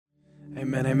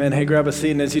Amen, amen. Hey, grab a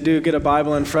seat, and as you do, get a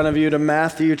Bible in front of you to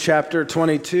Matthew chapter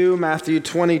 22. Matthew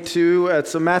 22.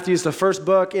 So Matthew's the first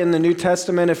book in the New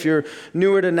Testament. If you're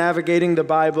newer to navigating the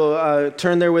Bible,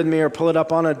 turn there with me or pull it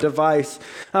up on a device.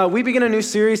 We begin a new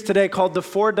series today called The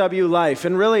 4W Life.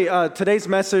 And really, today's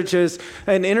message is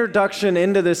an introduction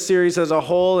into this series as a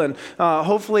whole. And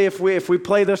hopefully, if we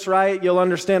play this right, you'll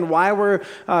understand why we're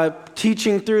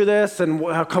teaching through this and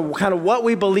kind of what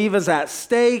we believe is at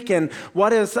stake and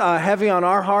what is heavy on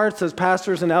our hearts as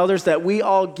pastors and elders that we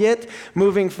all get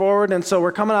moving forward. And so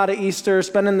we're coming out of Easter,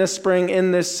 spending this spring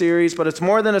in this series, but it's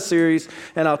more than a series,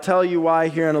 and I'll tell you why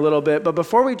here in a little bit. But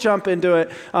before we jump into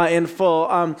it in full,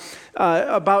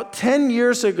 about 10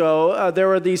 years ago, there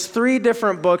were these three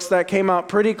different books that came out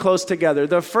pretty close together.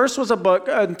 The first was a book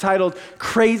entitled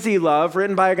Crazy Love,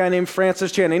 written by a guy named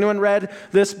Francis Chan. Anyone read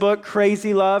this book,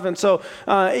 Crazy Love? And so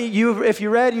if you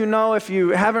read, you know. If you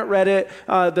haven't read it,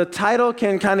 the title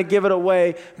can kind of give it away.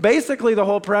 Basically, the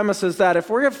whole premise is that if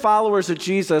we're followers of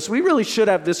Jesus, we really should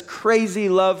have this crazy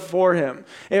love for him.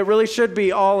 It really should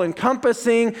be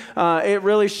all-encompassing. It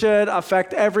really should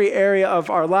affect every area of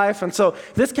our life. And so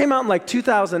this came out in like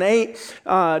 2008,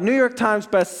 New York Times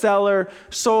bestseller,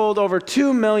 sold over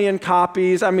 2 million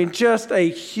copies. I mean, just a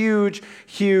huge,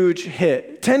 huge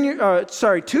hit.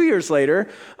 2 years later,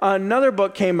 another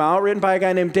book came out written by a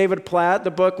guy named David Platt.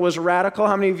 The book was Radical.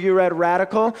 How many of you read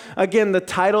Radical? Again, the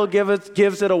title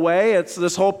gives it away. It's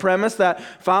this whole premise that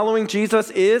following Jesus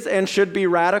is and should be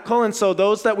radical. And so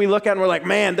those that we look at and we're like,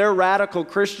 man, they're radical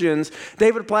Christians.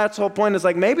 David Platt's whole point is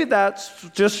like, maybe that's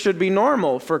just should be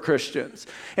normal for Christians.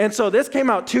 And so this came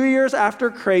out 2 years after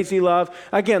Crazy Love.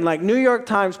 Again, like New York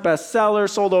Times bestseller,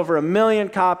 sold over 1 million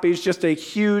copies, just a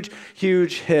huge,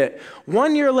 huge hit.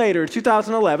 1 year later,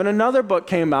 2011, another book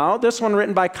came out. This one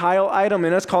written by Kyle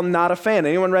Idleman. It's called Not a Fan.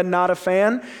 Anyone read Not a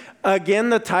Fan? Again,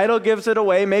 the title gives it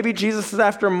away. Maybe Jesus is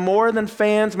after more than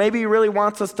fans. Maybe he really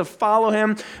wants us to follow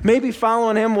him. Maybe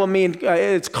following him will mean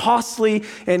it's costly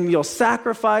and you'll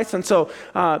sacrifice. And so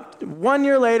 1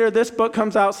 year later, this book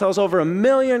comes out, sells over 1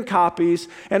 million copies.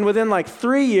 And within like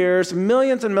 3 years,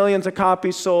 millions and millions of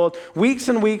copies sold, weeks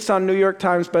and weeks on New York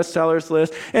Times bestsellers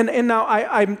list. And now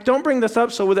I don't bring this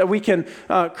up so that we can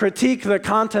critique the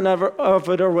content of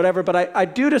it or whatever, but I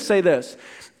do to say this.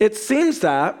 It seems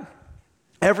that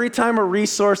every time a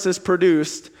resource is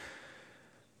produced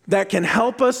that can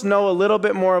help us know a little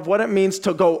bit more of what it means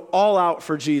to go all out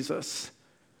for Jesus,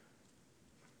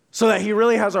 so that he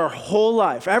really has our whole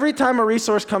life. Every time a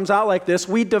resource comes out like this,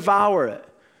 we devour it.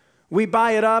 We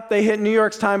buy it up. They hit New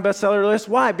York Times bestseller list.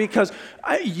 Why? Because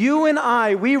you and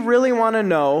I, we really want to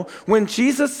know when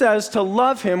Jesus says to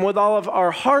love him with all of our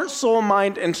heart, soul,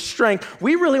 mind, and strength,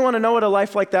 we really want to know what a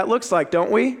life like that looks like, don't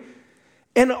we?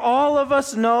 And all of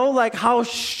us know like how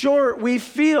short we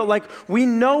feel, like we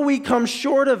know we come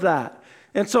short of that.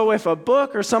 And so if a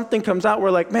book or something comes out,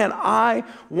 we're like, man, I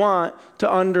want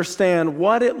to understand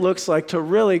what it looks like to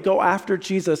really go after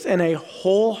Jesus in a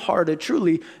wholehearted,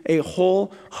 truly a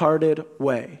wholehearted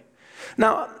way.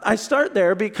 Now, I start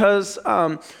there because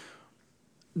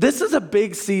this is a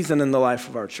big season in the life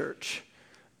of our church.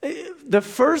 The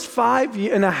first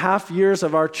 5.5 years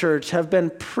of our church have been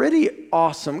pretty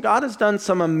awesome. God has done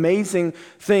some amazing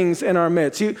things in our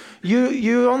midst.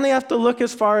 You only have to look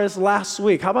as far as last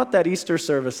week. How about that Easter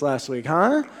service last week,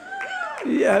 huh?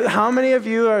 Yeah, how many of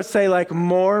you are, say, like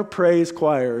more praise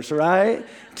choirs, right?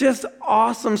 Just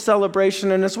awesome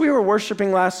celebration. And as we were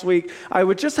worshiping last week, I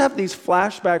would just have these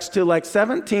flashbacks to like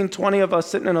 17, 20 of us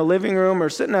sitting in a living room or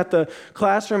sitting at the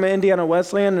classroom at Indiana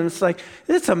Wesleyan. And it's like,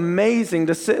 it's amazing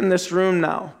to sit in this room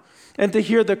now and to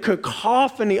hear the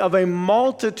cacophony of a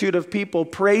multitude of people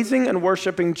praising and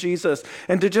worshiping Jesus,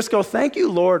 and to just go, thank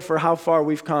you, Lord, for how far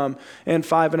we've come in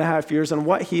 5.5 years and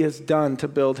what he has done to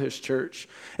build his church.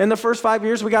 In the first 5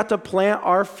 years, we got to plant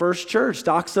our first church,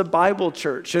 Doxa Bible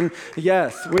Church. And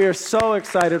yes, we are so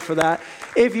excited for that.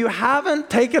 If you haven't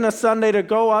taken a Sunday to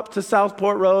go up to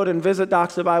Southport Road and visit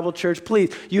Doxa Bible Church,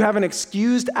 please, you have an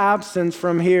excused absence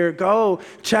from here. Go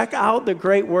check out the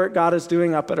great work God is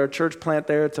doing up at our church plant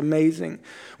there. It's amazing.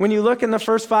 When you look in the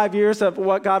first 5 years of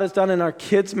what God has done in our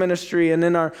kids ministry and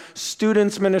in our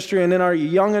students ministry and in our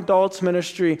young adults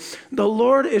ministry, the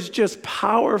Lord is just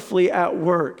powerfully at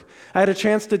work. I had a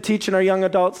chance to teach in our young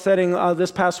adult setting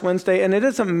this past Wednesday, and it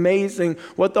is amazing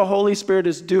what the Holy Spirit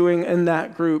is doing in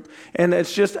that group, and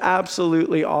it's just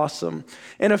absolutely awesome.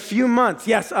 In a few months,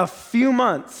 yes, a few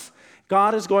months,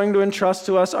 God is going to entrust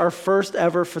to us our first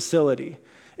ever facility.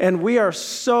 And we are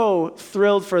so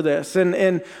thrilled for this.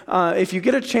 And if you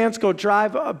get a chance, go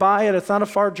drive by it. It's not a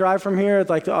far drive from here.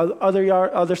 It's like the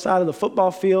other side of the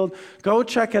football field. Go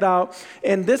check it out.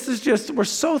 And this is just, we're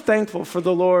so thankful for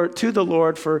the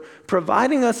Lord for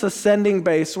providing us a sending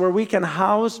base where we can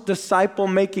house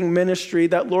disciple-making ministry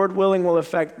that, Lord willing, will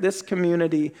affect this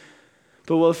community,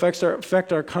 but will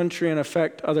affect our country and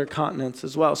affect other continents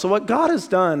as well. So what God has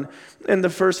done in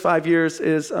the first 5 years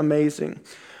is amazing.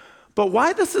 But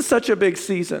why this is such a big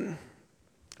season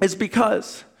is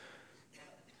because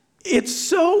it's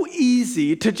so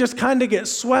easy to just kind of get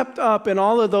swept up in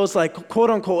all of those, like, quote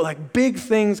unquote, like big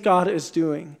things God is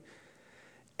doing.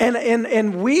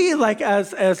 And we, like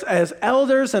as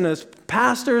elders and as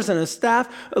pastors and as staff,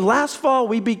 last fall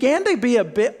we began to be a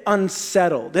bit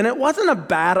unsettled. And it wasn't a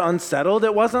bad unsettled.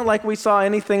 It wasn't like we saw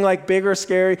anything like big or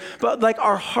scary, but like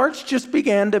our hearts just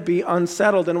began to be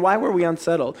unsettled. And why were we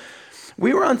unsettled?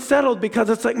 We were unsettled because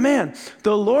it's like, man,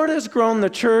 the Lord has grown the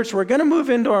church. We're going to move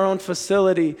into our own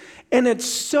facility. And it's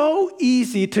so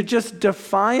easy to just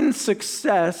define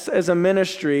success as a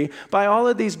ministry by all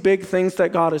of these big things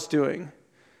that God is doing.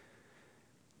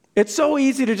 It's so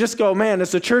easy to just go, man,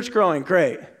 is the church growing?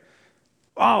 Great.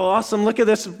 Oh, awesome. Look at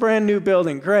this brand new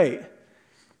building. Great.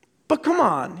 But come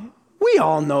on, we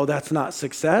all know that's not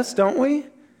success, don't we?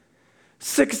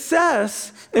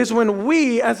 Success is when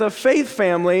we, as a faith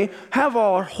family, have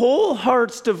our whole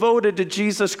hearts devoted to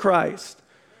Jesus Christ.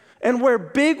 And where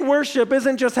big worship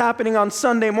isn't just happening on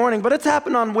Sunday morning, but it's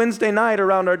happening on Wednesday night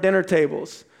around our dinner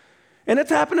tables. And it's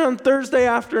happening on Thursday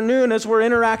afternoon as we're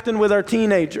interacting with our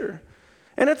teenager.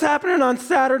 And it's happening on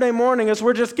Saturday morning as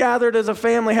we're just gathered as a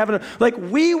family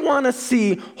we want to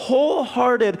see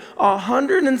wholehearted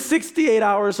 168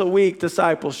 hours a week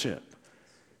discipleship.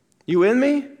 You with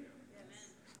me?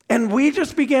 And we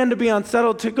just began to be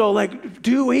unsettled to go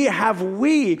have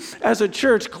we as a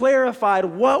church clarified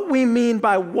what we mean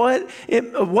by what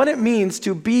it means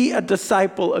to be a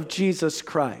disciple of Jesus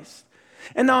Christ?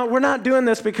 And now we're not doing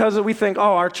this because we think,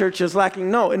 our church is lacking.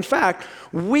 No, in fact,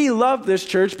 we love this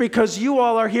church because you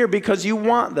all are here because you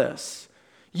want this.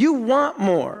 You want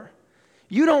more.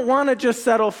 You don't want to just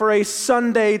settle for a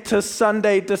Sunday to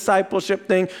Sunday discipleship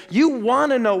thing. You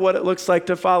want to know what it looks like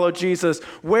to follow Jesus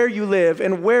where you live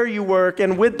and where you work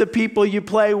and with the people you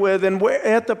play with and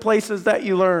at the places that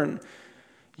you learn.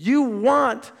 You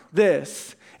want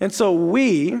this. And so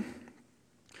we,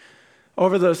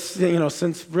 over the,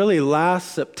 since really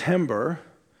last September,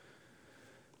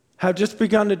 have just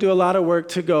begun to do a lot of work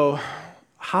to go,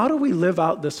 how do we live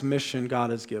out this mission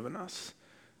God has given us?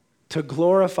 To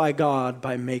glorify God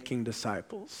by making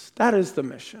disciples. That is the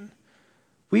mission.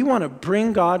 We want to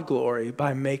bring God glory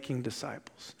by making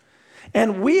disciples.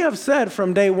 And we have said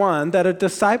from day one that a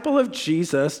disciple of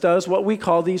Jesus does what we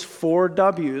call these 4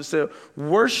 W's.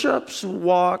 Worships,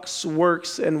 walks,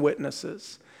 works, and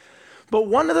witnesses. But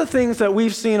one of the things that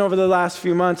we've seen over the last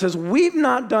few months is we've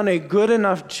not done a good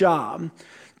enough job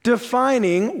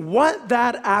defining what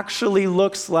that actually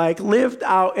looks like lived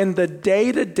out in the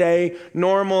day-to-day,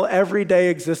 normal, everyday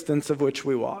existence of which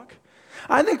we walk.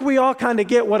 I think we all kind of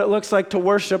get what it looks like to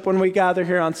worship when we gather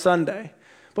here on Sunday.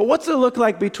 But what's it look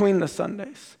like between the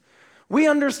Sundays? We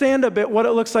understand a bit what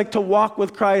it looks like to walk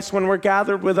with Christ when we're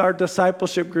gathered with our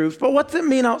discipleship groups. But what's it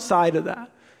mean outside of that?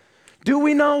 Do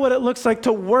we know what it looks like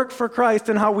to work for Christ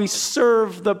and how we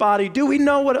serve the body? Do we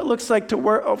know what it looks like to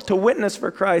witness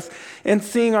for Christ and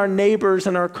seeing our neighbors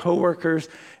and our coworkers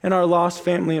and our lost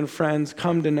family and friends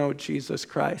come to know Jesus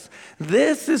Christ?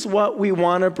 This is what we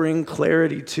want to bring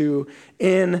clarity to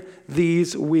in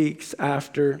these weeks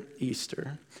after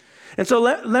Easter. And so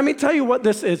let me tell you what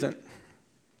this isn't.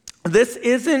 This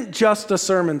isn't just a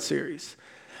sermon series.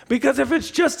 Because if it's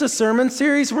just a sermon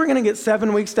series, we're going to get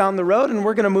 7 weeks down the road and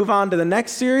we're going to move on to the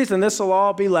next series and this will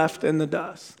all be left in the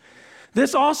dust.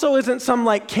 This also isn't some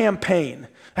campaign.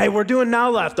 Hey, we're doing Now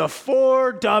Left, a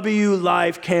 4W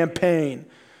Life campaign.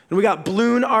 And we got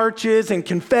balloon arches and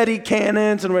confetti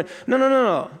cannons. And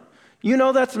no. You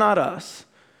know that's not us.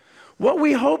 What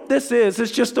we hope this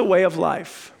is just a way of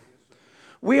life.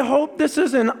 We hope this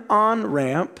is an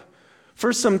on-ramp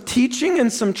for some teaching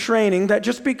and some training that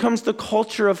just becomes the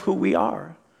culture of who we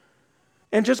are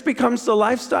and just becomes the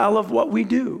lifestyle of what we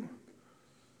do.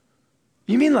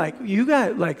 You mean you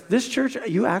got this church,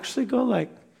 you actually go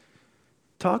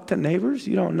talk to neighbors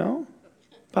you don't know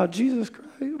about Jesus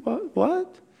Christ?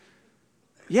 What?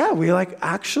 Yeah, we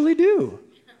actually do.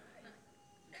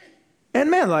 And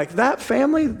man, that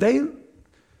family,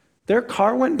 their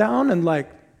car went down and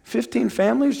 15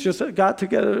 families just got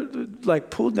together,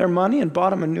 pooled their money and bought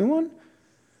them a new one?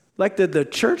 Did the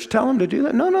church tell them to do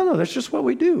that? No, that's just what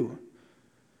we do.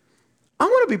 I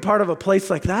want to be part of a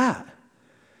place like that.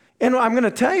 And I'm going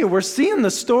to tell you, we're seeing the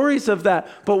stories of that.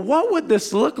 But what would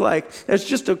this look like? It's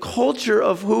just a culture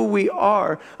of who we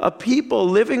are, a people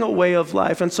living a way of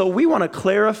life. And so we want to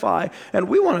clarify and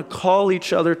we want to call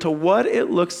each other to what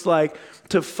it looks like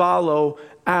to follow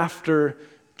after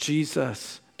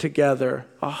Jesus together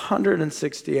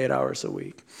 168 hours a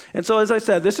week. And so, as I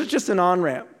said, this is just an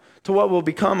on-ramp to what will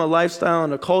become a lifestyle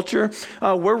and a culture.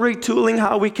 We're retooling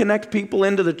how we connect people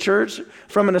into the church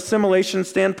from an assimilation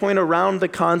standpoint around the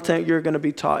content you're going to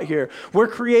be taught here. We're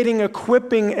creating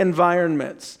equipping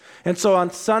environments. And so on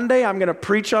Sunday, I'm going to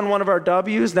preach on one of our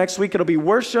W's. Next week, it'll be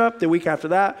worship. The week after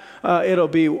that, it'll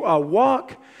be a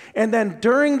walk. And then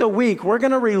during the week, we're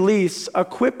going to release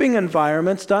equipping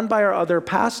environments done by our other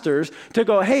pastors to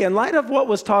go, hey, in light of what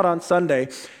was taught on Sunday,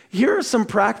 here are some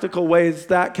practical ways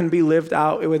that can be lived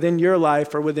out within your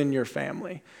life or within your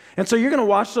family. And so you're going to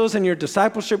watch those in your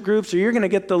discipleship groups, or you're going to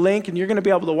get the link and you're going to be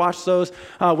able to watch those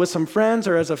with some friends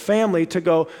or as a family to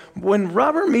go, when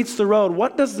rubber meets the road,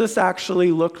 what does this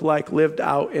actually look like lived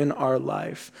out in our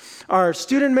life? Our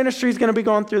student ministry is going to be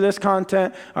going through this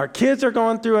content. Our kids are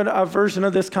going through a version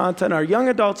of this content. Our young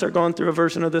adults are going through a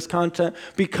version of this content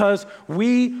because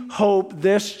we hope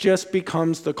this just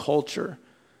becomes the culture.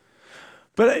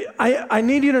 But I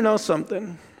need you to know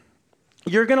something.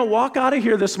 You're going to walk out of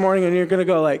here this morning and you're going to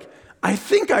go like, I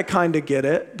think I kind of get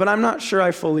it, but I'm not sure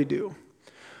I fully do.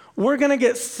 We're going to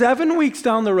get 7 weeks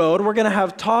down the road. We're going to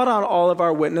have taught on all of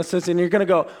our witnesses, and you're going to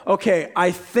go, okay,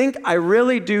 I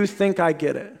really do think I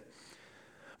get it.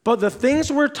 But the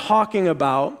things we're talking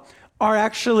about are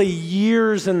actually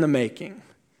years in the making.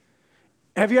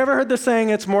 Have you ever heard the saying,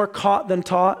 it's more caught than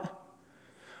taught?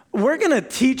 We're going to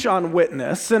teach on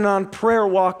witness and on prayer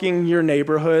walking your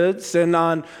neighborhoods and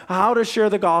on how to share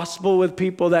the gospel with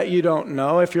people that you don't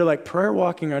know. If you're like, prayer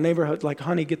walking our neighborhood, like,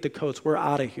 honey, get the coats. We're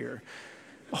out of here.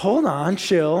 Hold on,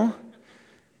 chill.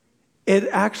 It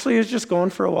actually is just going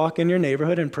for a walk in your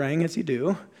neighborhood and praying as you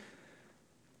do.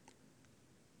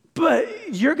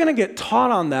 But you're going to get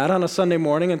taught on that on a Sunday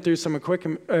morning and through some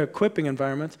equipping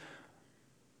environments.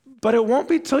 But it won't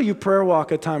be till you prayer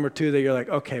walk a time or two that you're like,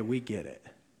 okay, we get it.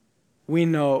 We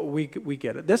know, we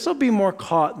get it. This will be more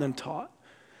caught than taught.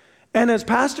 And as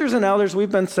pastors and elders,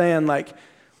 we've been saying, like,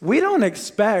 we don't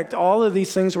expect all of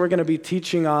these things we're going to be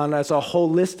teaching on as a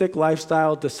holistic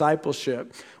lifestyle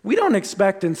discipleship. We don't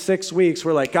expect in 6 weeks,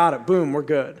 we're like, got it, boom, we're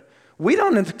good. We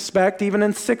don't expect even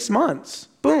in 6 months,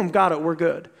 boom, got it, we're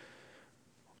good.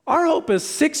 Our hope is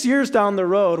 6 years down the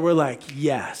road, we're like,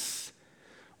 yes.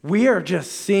 We are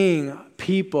just seeing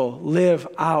people live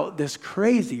out this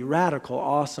crazy, radical,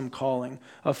 awesome calling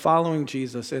of following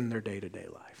Jesus in their day-to-day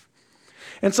life.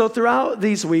 And so throughout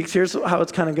these weeks, here's how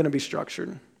it's kind of going to be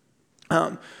structured.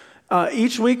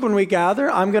 Each week when we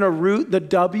gather, I'm going to root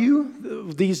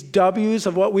these W's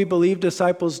of what we believe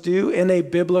disciples do in a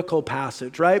biblical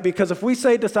passage, right? Because if we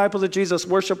say disciples of Jesus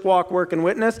worship, walk, work, and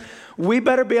witness, we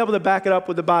better be able to back it up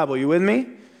with the Bible. You with me?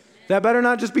 That better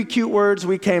not just be cute words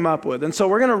we came up with. And so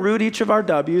we're going to root each of our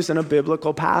W's in a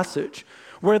biblical passage.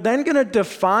 We're then going to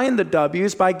define the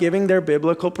W's by giving their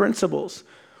biblical principles.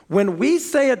 When we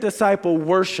say a disciple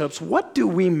worships, what do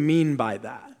we mean by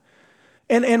that?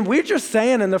 And we're just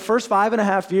saying in the first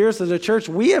 5.5 years as a church,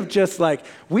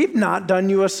 we've not done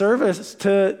you a service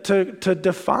to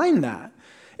define that.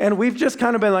 And we've just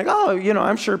kind of been like, oh,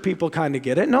 I'm sure people kind of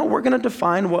get it. No, we're going to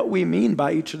define what we mean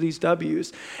by each of these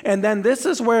W's. And then this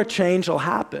is where change will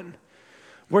happen.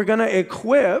 We're going to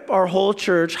equip our whole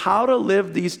church how to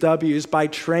live these W's by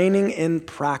training in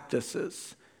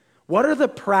practices. What are the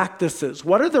practices?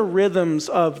 What are the rhythms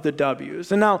of the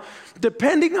W's? And now,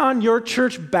 depending on your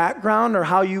church background or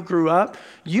how you grew up,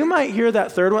 you might hear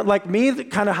that third one. Like me,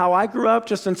 kind of how I grew up,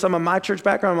 just in some of my church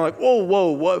background, I'm like, whoa,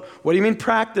 what do you mean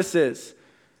practices?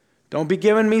 Don't be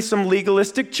giving me some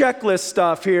legalistic checklist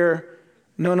stuff here.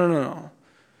 No.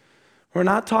 We're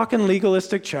not talking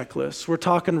legalistic checklists. We're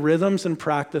talking rhythms and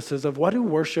practices of what do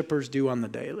worshipers do on the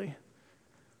daily?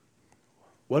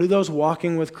 What do those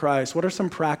walking with Christ, what are some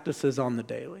practices on the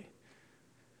daily?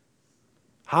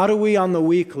 How do we on the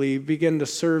weekly begin to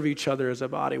serve each other as a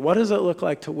body? What does it look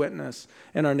like to witness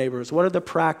in our neighbors? What are the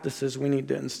practices we need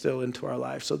to instill into our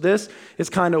life? So this is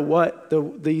kind of what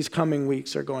these coming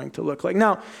weeks are going to look like.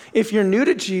 Now, if you're new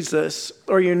to Jesus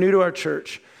or you're new to our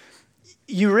church,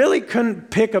 you really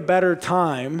couldn't pick a better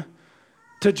time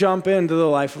to jump into the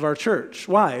life of our church.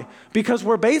 Why? Because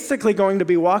we're basically going to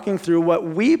be walking through what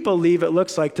we believe it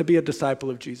looks like to be a disciple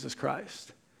of Jesus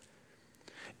Christ.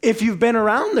 If you've been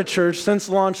around the church since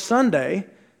Launch Sunday,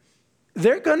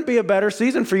 there couldn't be a better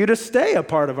season for you to stay a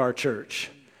part of our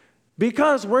church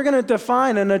Because we're going to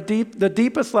define in the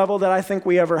deepest level that I think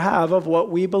we ever have of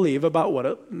what we believe about what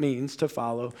it means to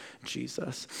follow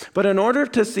Jesus. But in order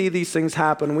to see these things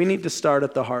happen, we need to start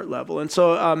at the heart level. And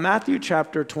so Matthew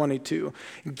chapter 22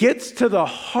 gets to the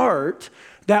heart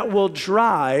that will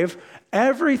drive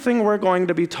everything we're going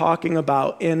to be talking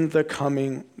about in the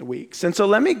coming weeks. And so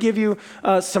let me give you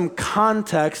some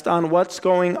context on what's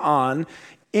going on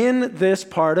in this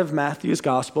part of Matthew's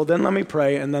gospel. Then let me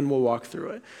pray, and then we'll walk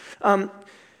through it.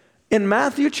 In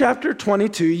Matthew chapter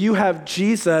 22, you have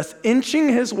Jesus inching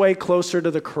his way closer to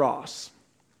the cross.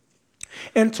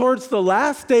 And towards the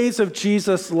last days of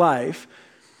Jesus' life,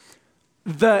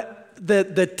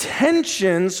 the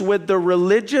tensions with the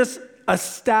religious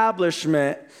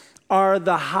establishment are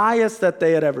the highest that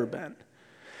they had ever been.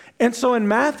 And so in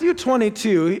Matthew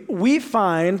 22, we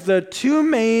find the two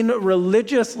main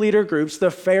religious leader groups,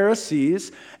 the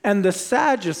Pharisees and the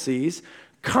Sadducees,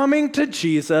 coming to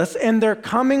Jesus, and they're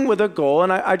coming with a goal.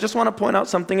 And I just want to point out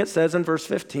something it says in verse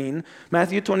 15,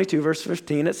 Matthew 22, verse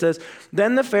 15. It says,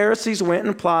 "Then the Pharisees went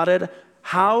and plotted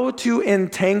how to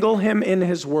entangle him in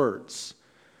his words."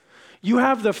 You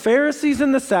have the Pharisees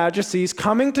and the Sadducees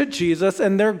coming to Jesus,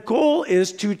 and their goal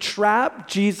is to trap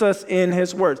Jesus in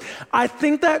his words. I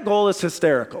think that goal is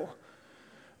hysterical.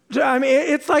 I mean,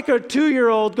 it's like a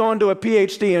 2-year-old going to a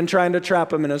PhD and trying to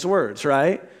trap him in his words,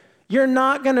 right? You're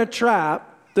not going to trap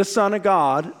the Son of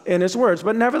God in his words,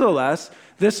 but nevertheless,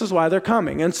 this is why they're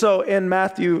coming. And so in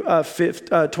Matthew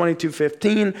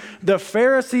 22:15, the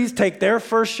Pharisees take their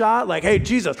first shot, like, "Hey,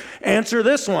 Jesus, answer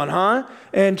this one, huh?"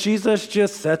 And Jesus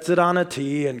just sets it on a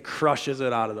tee and crushes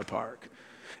it out of the park.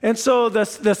 And so the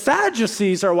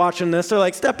Sadducees are watching this. They're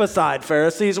like, "Step aside,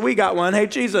 Pharisees. We got one. Hey,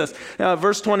 Jesus."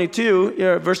 Verse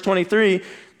 23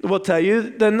 will tell you,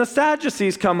 then the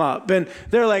Sadducees come up. And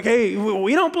they're like, "Hey,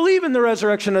 we don't believe in the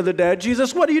resurrection of the dead.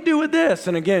 Jesus, what do you do with this?"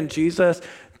 And again, Jesus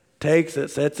takes it,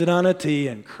 sets it on a tee,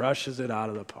 and crushes it out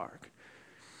of the park.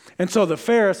 And so the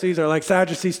Pharisees are like,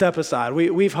 "Sadducees, step aside.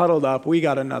 We've huddled up. We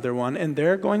got another one." And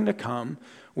they're going to come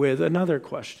with another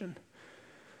question.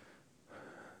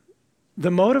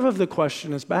 The motive of the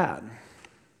question is bad.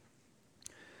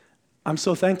 I'm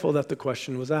so thankful that the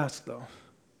question was asked, though.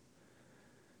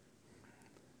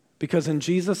 Because in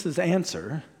Jesus'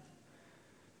 answer,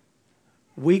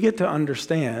 we get to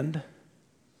understand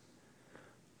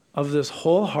of this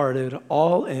wholehearted,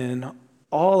 all in,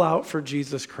 all out for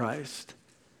Jesus Christ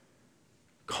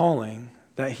calling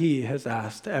that he has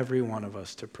asked every one of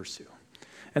us to pursue.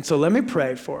 And so let me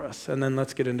pray for us, and then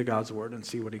let's get into God's word and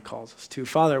see what he calls us to.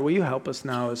 Father, will you help us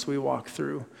now as we walk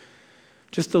through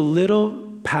just a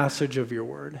little passage of your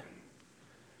word?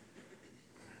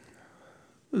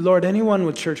 Lord, anyone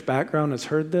with church background has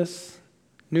heard this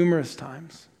numerous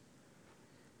times.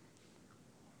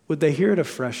 Would they hear it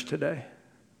afresh today?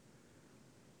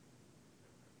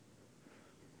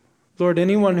 Lord,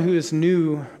 anyone who is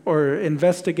new or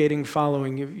investigating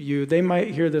following you, they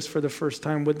might hear this for the first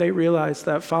time. Would they realize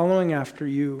that following after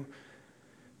you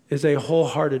is a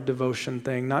wholehearted devotion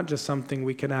thing, not just something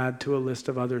we can add to a list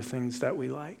of other things that we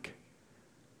like?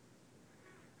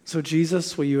 So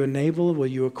Jesus, will you enable, will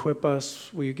you equip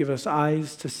us, will you give us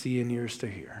eyes to see and ears to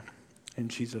hear? In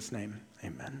Jesus' name,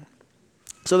 amen.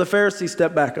 So the Pharisees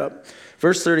step back up.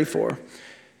 Verse 34.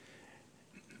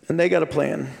 And they got a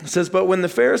plan. It says, "But when the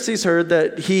Pharisees heard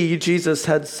that he, Jesus,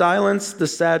 had silenced the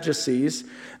Sadducees,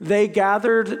 they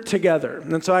gathered together."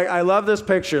 And so I love this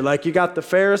picture. Like, you got the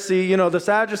Pharisee, the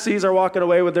Sadducees are walking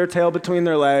away with their tail between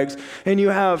their legs. And you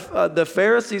have the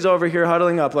Pharisees over here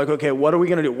huddling up like, okay, what are we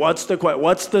going to do? What's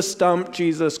the stump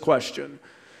Jesus question?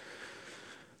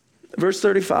 Verse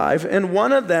 35, "And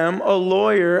one of them, a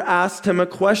lawyer, asked him a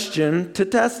question to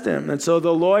test him." And so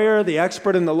the lawyer, the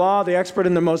expert in the law, the expert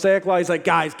in the Mosaic law, he's like,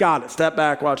 "Guys, got it. Step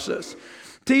back, watch this.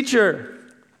 Teacher,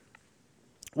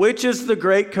 which is the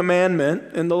great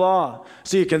commandment in the law?"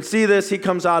 So you can see this. He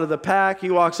comes out of the pack. He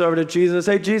walks over to Jesus.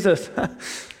 "Hey, Jesus,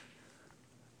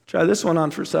 try this one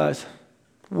on for size.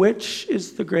 Which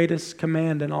is the greatest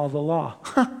command in all the law?"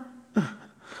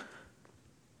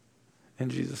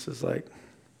 And Jesus is like,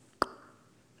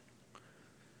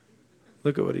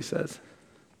 look at what he says.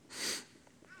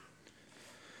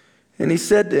 "And he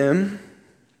said to him,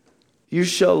 'You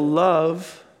shall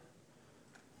love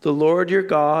the Lord your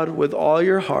God with all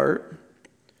your heart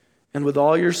and with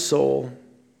all your soul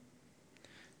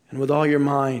and with all your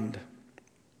mind.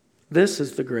 This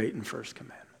is the great and first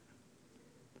commandment.'"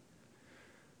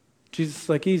 Jesus is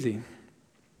like, easy.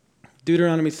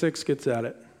 Deuteronomy 6 gets at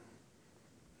it.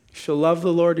 "You shall love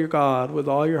the Lord your God with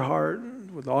all your heart,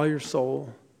 with all your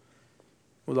soul,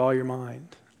 with all your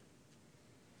mind."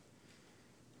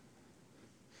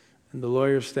 And the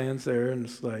lawyer stands there and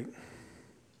it's like,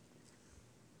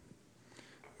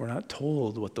 we're not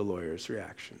told what the lawyer's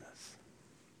reaction is.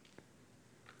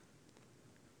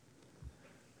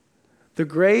 The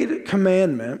great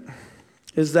commandment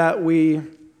is that we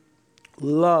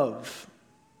love.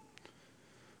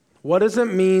 What does it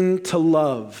mean to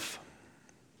love?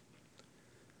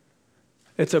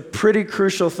 It's a pretty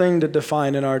crucial thing to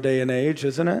define in our day and age,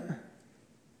 isn't it?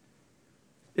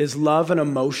 Is love an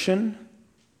emotion?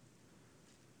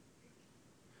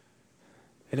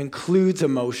 It includes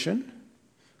emotion.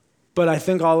 But I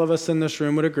think all of us in this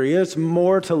room would agree it's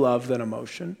more to love than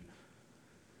emotion.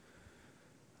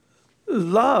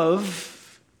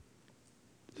 Love,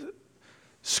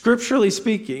 scripturally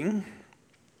speaking,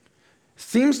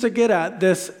 seems to get at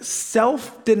this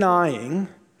self-denying,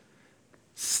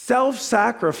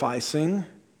 self-sacrificing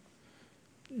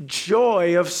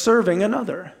joy of serving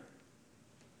another.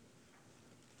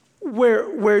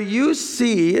 Where you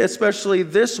see, especially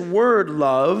this word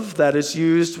love that is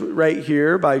used right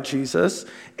here by Jesus,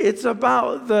 it's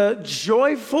about the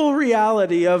joyful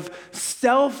reality of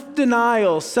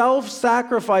self-denial,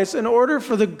 self-sacrifice in order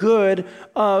for the good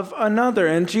of another.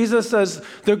 And Jesus says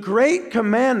the great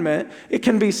commandment, it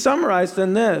can be summarized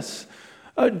in this: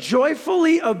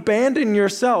 joyfully abandon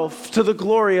yourself to the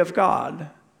glory of God.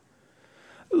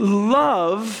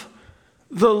 Love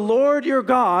the Lord your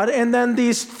God, and then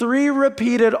these three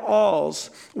repeated alls: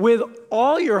 with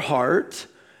all your heart,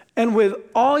 and with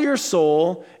all your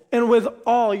soul, and with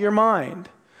all your mind.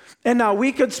 And now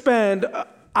we could spend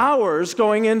hours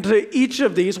going into each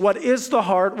of these. What is the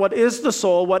heart? What is the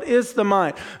soul? What is the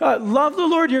mind? Love the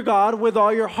Lord your God with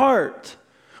all your heart,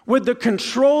 with the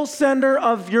control center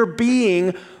of your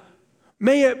being.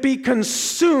 May it be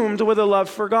consumed with a love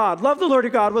for God. Love the Lord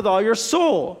your God with all your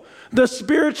soul. The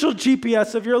spiritual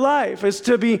GPS of your life is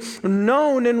to be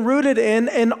known and rooted in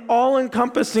an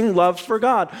all-encompassing love for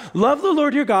God. Love the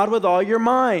Lord your God with all your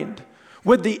mind.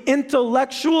 With the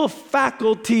intellectual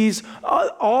faculties,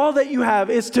 all that you have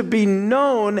is to be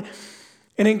known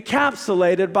and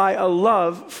encapsulated by a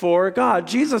love for God.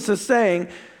 Jesus is saying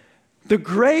the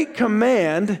great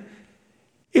command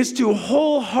is to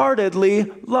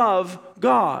wholeheartedly love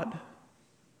God.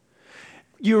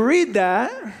 You read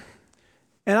that,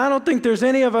 and I don't think there's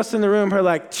any of us in the room who are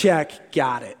like, check,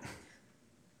 got it,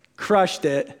 crushed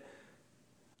it,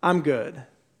 I'm good.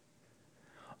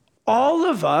 All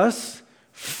of us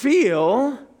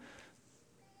feel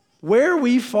where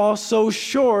we fall so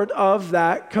short of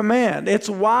that command. It's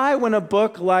why when a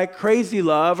book like Crazy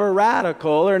Love or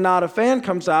Radical or Not a Fan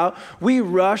comes out, we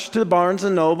rush to Barnes &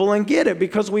 Noble and get it,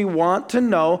 because we want to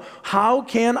know, how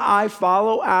can I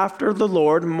follow after the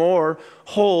Lord more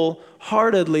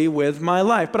wholeheartedly with my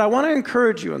life? But I want to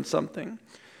encourage you in something.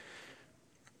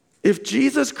 If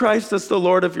Jesus Christ is the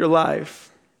Lord of your life,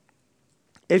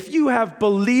 if you have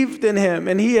believed in him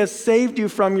and he has saved you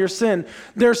from your sin,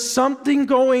 there's something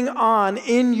going on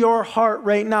in your heart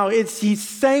right now. He's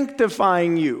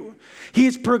sanctifying you.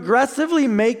 He's progressively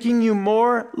making you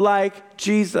more like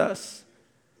Jesus.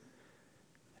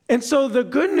 And so the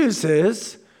good news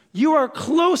is you are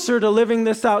closer to living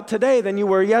this out today than you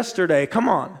were yesterday. Come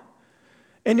on.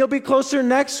 And you'll be closer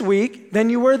next week than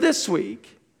you were this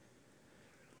week.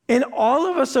 And all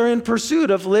of us are in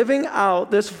pursuit of living out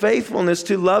this faithfulness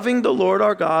to loving the Lord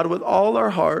our God with all our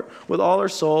heart, with all our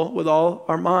soul, with all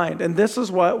our mind. And this is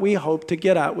what we hope to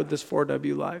get at with this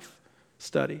 4W Life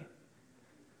study.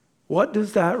 What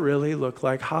does that really look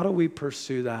like? How do we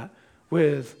pursue that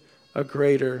with a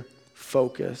greater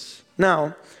focus?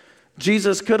 Now,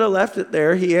 Jesus could have left it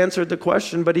there. He answered the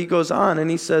question, but he goes on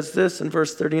and he says this in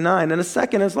verse 39, and a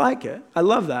second is like it. I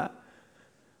love that.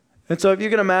 And so if you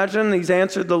can imagine, he's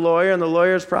answered the lawyer, and the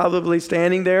lawyer's probably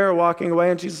standing there or walking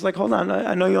away, and Jesus is like, hold on,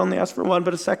 I know you only asked for one,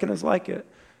 but a second is like it.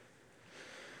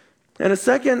 And a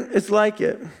second is like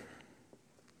it.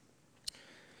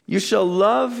 You shall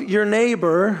love your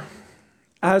neighbor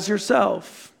as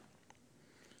yourself.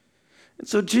 And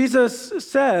so Jesus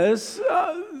says,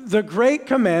 the great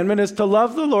commandment is to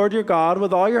love the Lord your God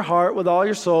with all your heart, with all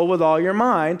your soul, with all your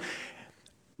mind.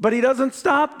 But he doesn't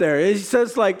stop there. He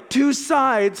says, like two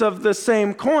sides of the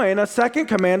same coin, a second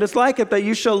command is like it, that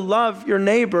you shall love your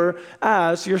neighbor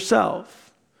as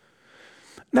yourself.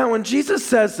 Now, when Jesus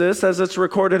says this, as it's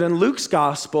recorded in Luke's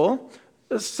gospel,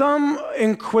 some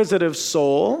inquisitive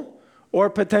soul,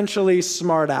 or potentially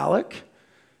smart aleck,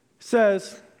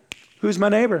 says, who's my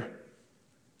neighbor?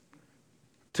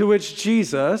 To which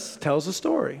Jesus tells a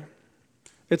story.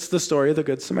 It's the story of the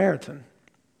Good Samaritan.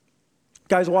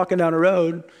 Guy's walking down a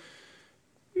road,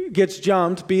 gets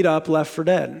jumped, beat up, left for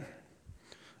dead.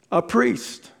 A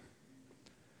priest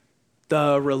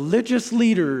The religious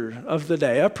leader of the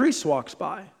day, a priest, walks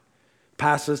by,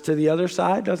 passes to the other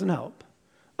side, doesn't help.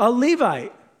 A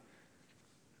Levite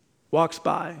walks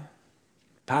by,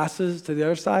 passes to the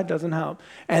other side, doesn't help.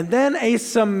 And then a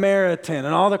Samaritan,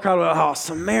 and all the crowd went, oh,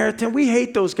 Samaritan, we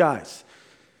hate those guys.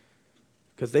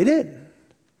 Because they did.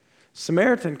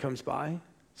 Samaritan comes by,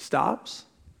 stops,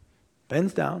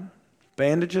 bends down,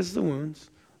 bandages the wounds,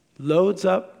 loads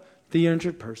up the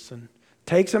injured person,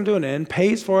 takes him to an inn,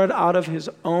 pays for it out of his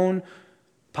own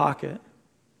pocket.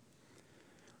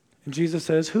 And Jesus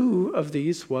says, who of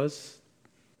these was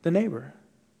the neighbor?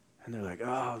 And they're like,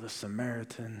 oh, the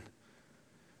Samaritan.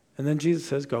 And then Jesus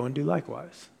says, go and do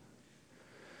likewise.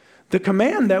 The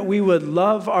command that we would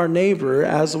love our neighbor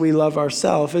as we love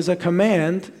ourselves is a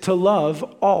command to love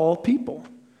all people.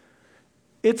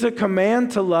 It's a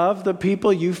command to love the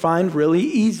people you find really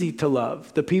easy to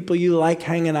love, the people you like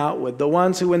hanging out with, the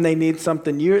ones who when they need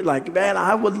something, you're like, man,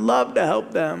 I would love to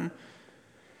help them.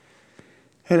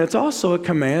 And it's also a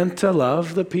command to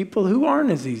love the people who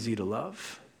aren't as easy to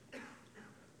love.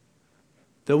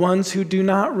 The ones who do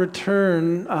not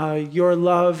return your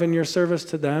love and your service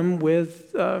to them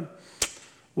with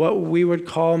what we would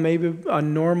call maybe a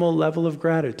normal level of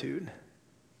gratitude.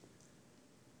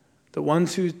 The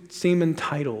ones who seem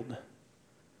entitled.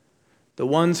 The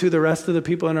ones who the rest of the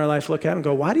people in our life look at and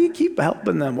go, why do you keep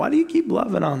helping them? Why do you keep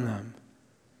loving on them?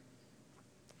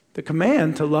 The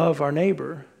command to love our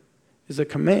neighbor is a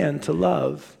command to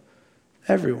love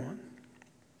everyone.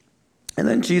 And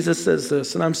then Jesus says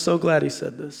this, and I'm so glad he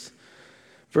said this.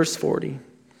 Verse 40,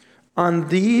 on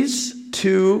these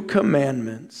two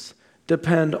commandments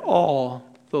depend all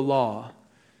the law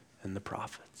and the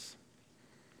prophets.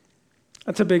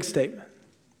 That's a big statement.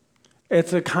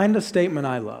 It's a kind of statement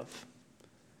I love.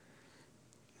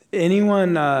 Did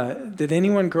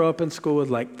anyone grow up in school with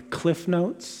like Cliff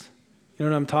Notes? You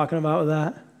know what I'm talking about with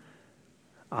that?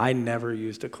 I never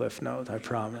used a Cliff Note, I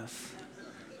promise.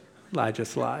 I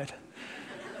just lied.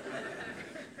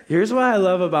 Here's what I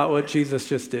love about what Jesus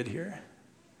just did here.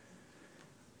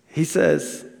 He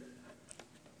says,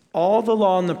 all the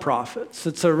law and the prophets.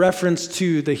 It's a reference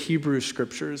to the Hebrew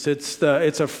scriptures. It's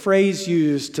a phrase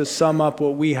used to sum up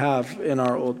what we have in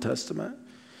our Old Testament.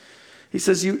 He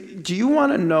says, do you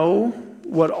want to know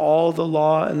what all the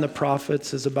law and the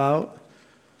prophets is about?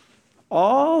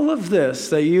 All of this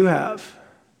that you have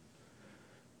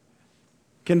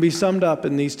can be summed up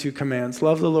in these two commands.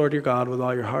 Love the Lord your God with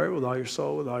all your heart, with all your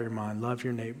soul, with all your mind. Love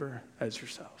your neighbor as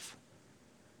yourself.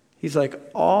 He's like,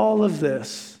 all of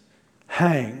this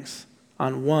hangs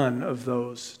on one of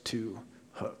those two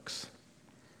hooks.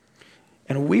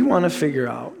 And we want to figure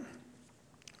out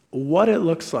what it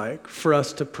looks like for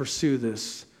us to pursue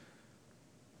this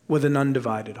with an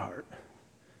undivided heart.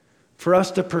 For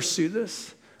us to pursue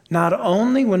this, not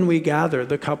only when we gather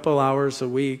the couple hours a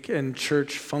week in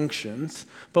church functions,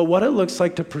 but what it looks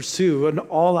like to pursue an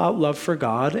all-out love for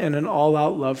God and an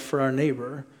all-out love for our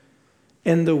neighbor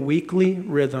in the weekly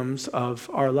rhythms of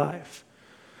our life.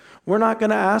 We're not going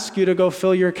to ask you to go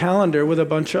fill your calendar with a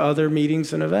bunch of other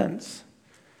meetings and events.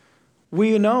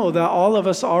 We know that all of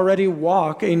us already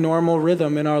walk a normal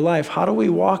rhythm in our life. How do we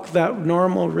walk that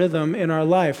normal rhythm in our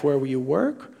life? Where you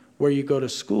work, where you go to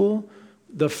school,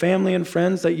 the family and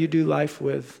friends that you do life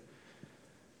with,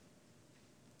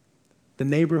 the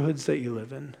neighborhoods that you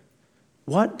live in.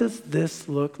 What does this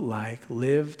look like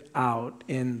lived out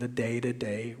in the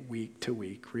day-to-day,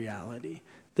 week-to-week reality?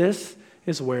 This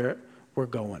is where we're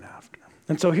going after.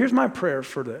 And so here's my prayer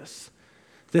for this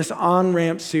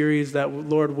on-ramp series that,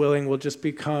 Lord willing, will just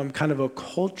become kind of a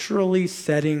culturally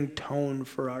setting tone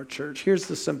for our church. Here's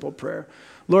the simple prayer.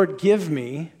 Lord, give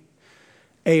me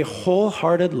a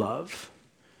wholehearted love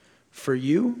for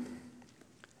you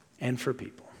and for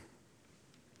people.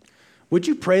 Would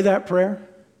you pray that prayer?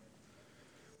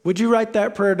 Would you write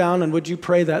that prayer down and would you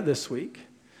pray that this week?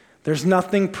 There's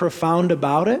nothing profound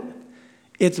about it.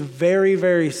 It's very,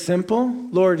 very simple.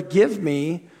 Lord, give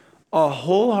me a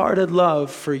wholehearted love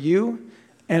for you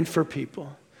and for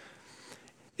people.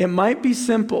 It might be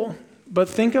simple, but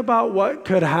think about what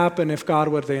could happen if God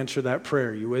would answer that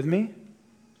prayer. You with me?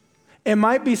 It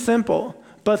might be simple,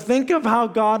 but think of how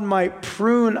God might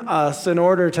prune us in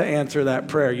order to answer that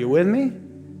prayer. You with me?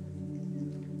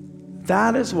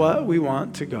 That is what we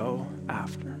want to go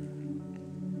after.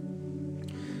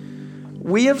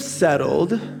 We have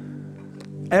settled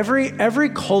every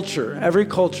culture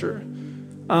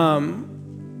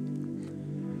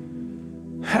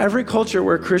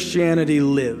where Christianity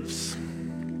lives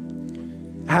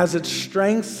has its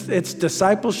strengths, its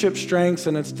discipleship strengths,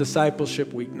 and its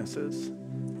discipleship weaknesses.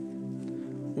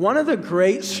 One of the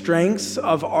great strengths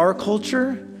of our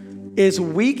culture is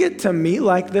we get to meet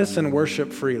like this and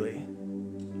worship freely.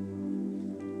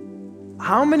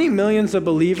 How many millions of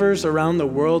believers around the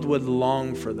world would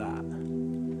long for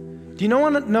that? Do you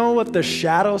want to know what the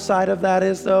shadow side of that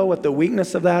is, though? What the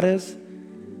weakness of that is?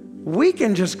 We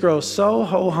can just grow so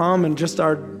ho-hum in just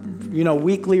our,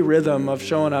 weekly rhythm of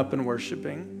showing up and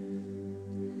worshiping.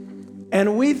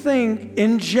 And we think,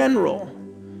 in general,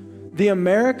 the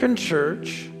American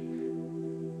church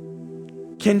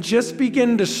can just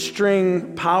begin to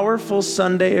string powerful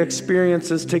Sunday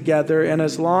experiences together, and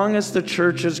as long as the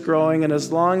church is growing and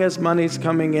as long as money's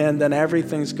coming in, then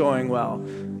everything's going well.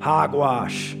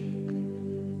 Hogwash.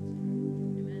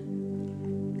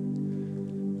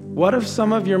 What if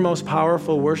some of your most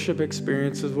powerful worship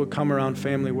experiences would come around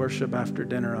family worship after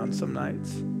dinner on some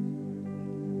nights?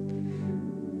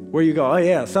 Where you go, oh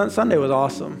yeah, Sunday was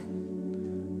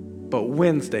awesome, but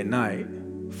Wednesday night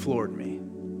floored me.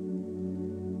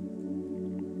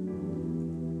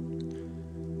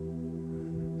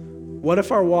 What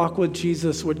if our walk with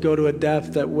Jesus would go to a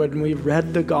depth that when we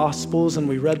read the Gospels and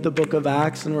we read the book of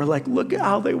Acts and we're like, look at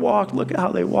how they walked,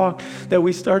 that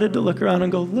we started to look around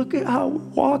and go, look at how we're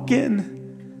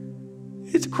walking.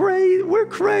 It's crazy, we're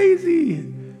crazy.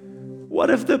 What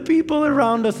if the people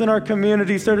around us in our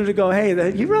community started to go,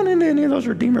 hey, you run into any of those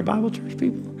Redeemer Bible Church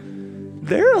people?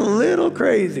 They're a little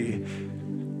crazy.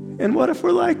 And what if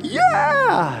we're like,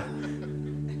 yeah!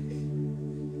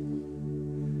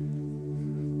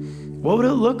 What would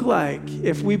it look like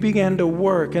if we began to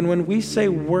work? And when we say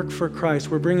work for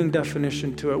Christ, we're bringing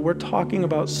definition to it. We're talking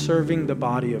about serving the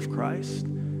body of Christ.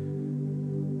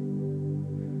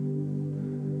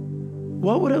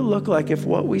 What would it look like if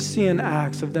what we see in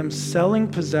Acts of them selling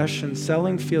possessions,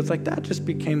 selling fields, like that just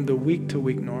became the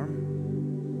week-to-week norm?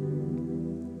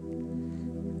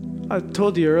 I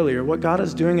told you earlier, what God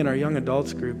is doing in our young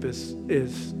adults group is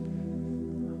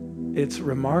it's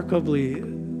remarkably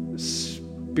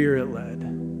Spirit-led.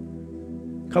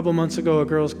 A couple months ago, a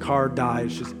girl's car died,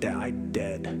 just died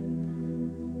dead.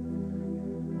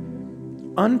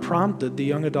 Unprompted, the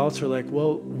young adults are like,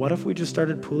 well, what if we just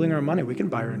started pooling our money? We can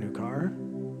buy her a new car.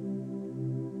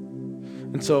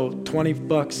 And so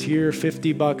 $20 here,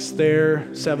 $50 there,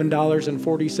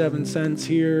 $7.47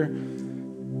 here.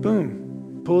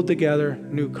 Boom, pulled together,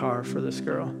 new car for this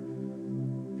girl.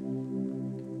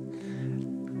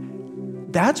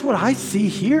 That's what I see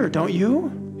here, don't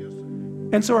you?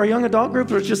 And so our young adult group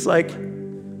was just like,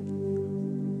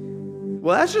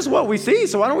 well, that's just what we see,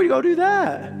 so why don't we go do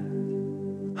that?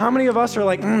 How many of us are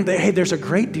like, hey, there's a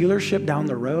great dealership down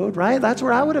the road, right? That's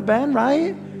where I would have been,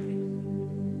 right?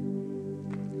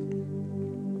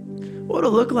 What would it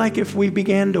look like if we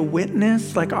began to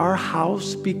witness, like our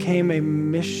house became a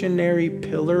missionary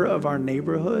pillar of our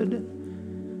neighborhood?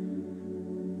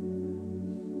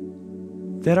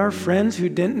 That our friends who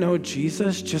didn't know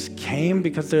Jesus just came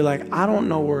because they're like, I don't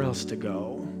know where else to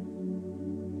go.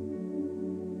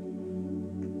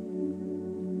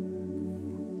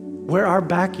 Where our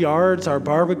backyards, our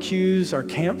barbecues, our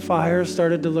campfires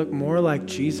started to look more like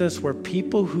Jesus, where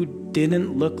people who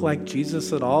didn't look like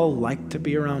Jesus at all liked to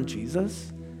be around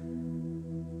Jesus.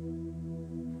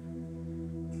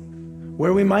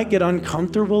 Where we might get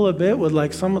uncomfortable a bit with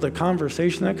like some of the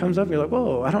conversation that comes up. You're like,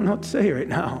 whoa, I don't know what to say right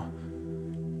now.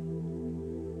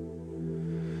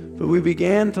 But we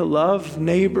began to love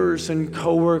neighbors and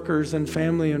coworkers and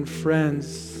family and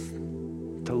friends,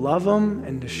 to love them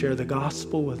and to share the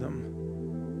gospel with them,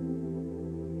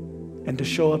 and to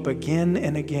show up again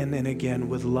and again and again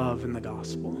with love in the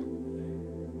gospel.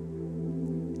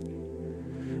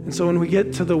 And so when we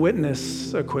get to the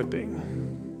witness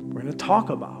equipping, we're going to talk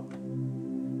about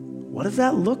what does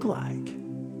that look like?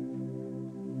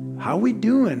 How are we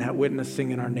doing at witnessing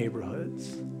in our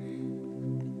neighborhoods?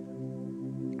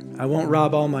 I won't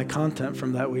rob all my content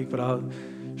from that week, but I'll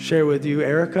share with you.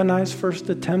 Erica and I's first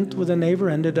attempt with a neighbor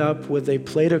ended up with a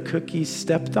plate of cookies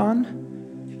stepped on,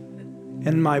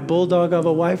 and my bulldog of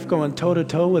a wife going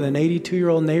toe-to-toe with an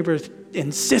 82-year-old neighbor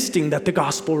insisting that the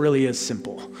gospel really is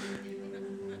simple.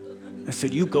 I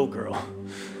said, you go, girl.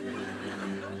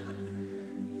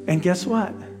 And guess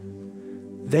what?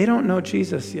 They don't know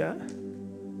Jesus yet.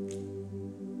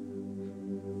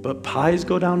 But pies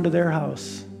go down to their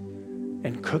house,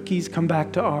 and cookies come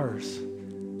back to ours.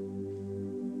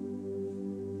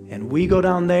 And we go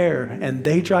down there, and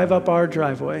they drive up our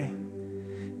driveway.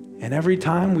 And every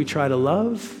time we try to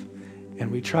love,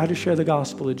 and we try to share the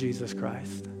gospel of Jesus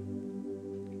Christ.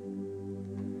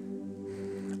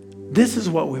 This is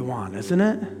what we want, isn't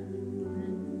it?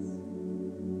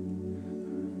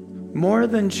 More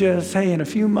than just, hey, in a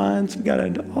few months, we got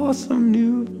an awesome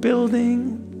new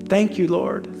building. Thank you,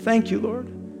 Lord. Thank you, Lord.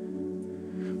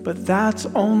 But that's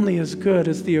only as good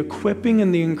as the equipping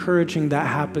and the encouraging that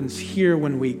happens here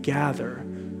when we gather,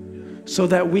 so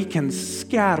that we can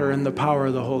scatter in the power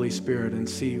of the Holy Spirit and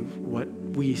see what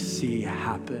we see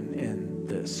happen in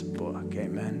this book.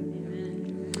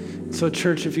 Amen. So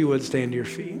church, if you would stand to your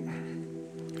feet.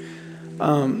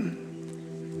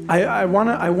 I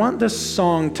want this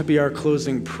song to be our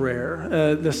closing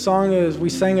prayer. The song is, we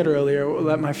sang it earlier,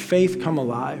 Let My Faith Come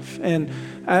Alive. And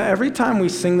every time we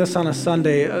sing this on a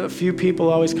Sunday, a few people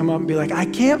always come up and be like, I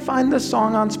can't find this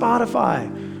song on Spotify.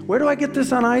 Where do I get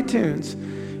this on iTunes?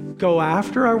 Go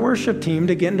after our worship team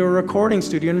to get into a recording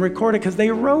studio and record it, because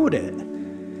they wrote it.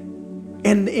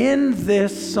 And in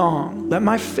this song, let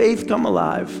my faith come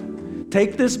alive.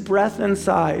 Take this breath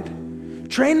inside.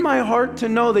 Train my heart to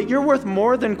know that you're worth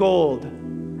more than gold.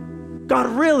 God,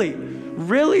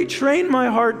 really train my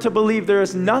heart to believe there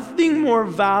is nothing more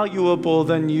valuable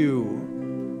than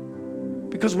you.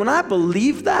 Because when I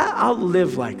believe that, I'll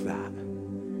live like that.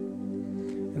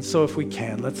 And so if we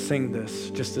can, let's sing this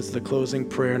just as the closing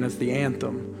prayer and as the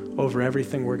anthem over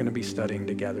everything we're going to be studying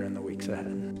together in the weeks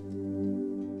ahead.